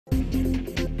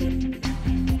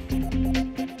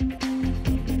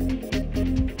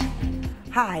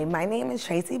Hi, my name is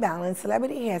Tracy Balan,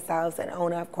 celebrity hairstylist and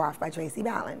owner of Coif by Tracy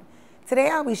Balan. Today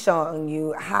I'll be showing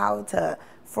you how to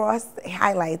frost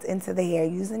highlights into the hair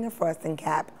using a frosting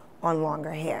cap on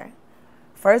longer hair.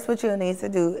 First, what you'll need to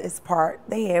do is part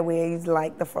the hair where you'd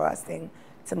like the frosting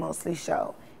to mostly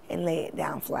show and lay it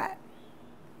down flat.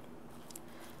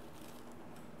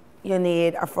 You'll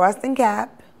need a frosting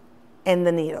cap and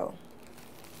the needle.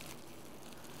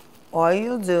 All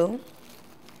you'll do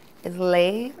is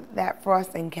lay that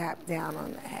frosting cap down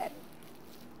on the head.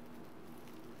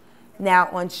 Now,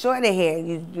 on shorter hair,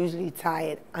 you usually tie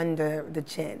it under the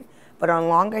chin. But on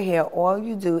longer hair, all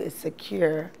you do is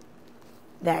secure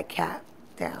that cap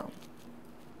down.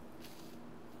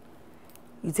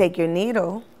 You take your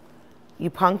needle, you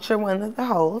puncture one of the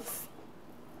holes,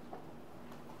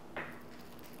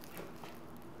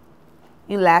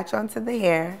 you latch onto the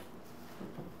hair,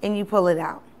 and you pull it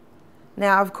out.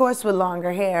 Now, of course, with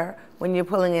longer hair, when you're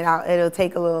pulling it out, it'll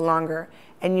take a little longer,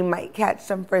 and you might catch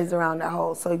some frizz around the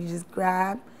hole. So you just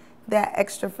grab that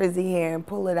extra frizzy hair and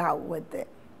pull it out with it.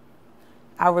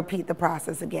 I'll repeat the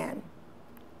process again.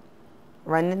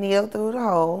 Run the needle through the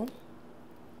hole,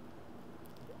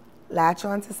 latch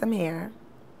onto some hair,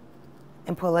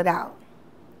 and pull it out.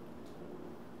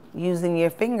 Using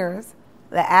your fingers,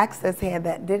 the excess hair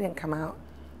that didn't come out,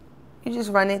 you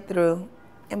just run it through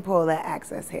and pull that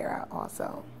excess hair out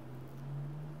also.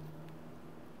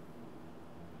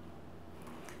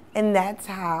 And that's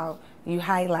how you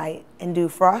highlight and do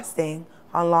frosting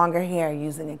on longer hair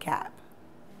using a cap.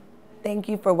 Thank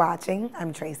you for watching.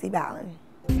 I'm Tracy Balan.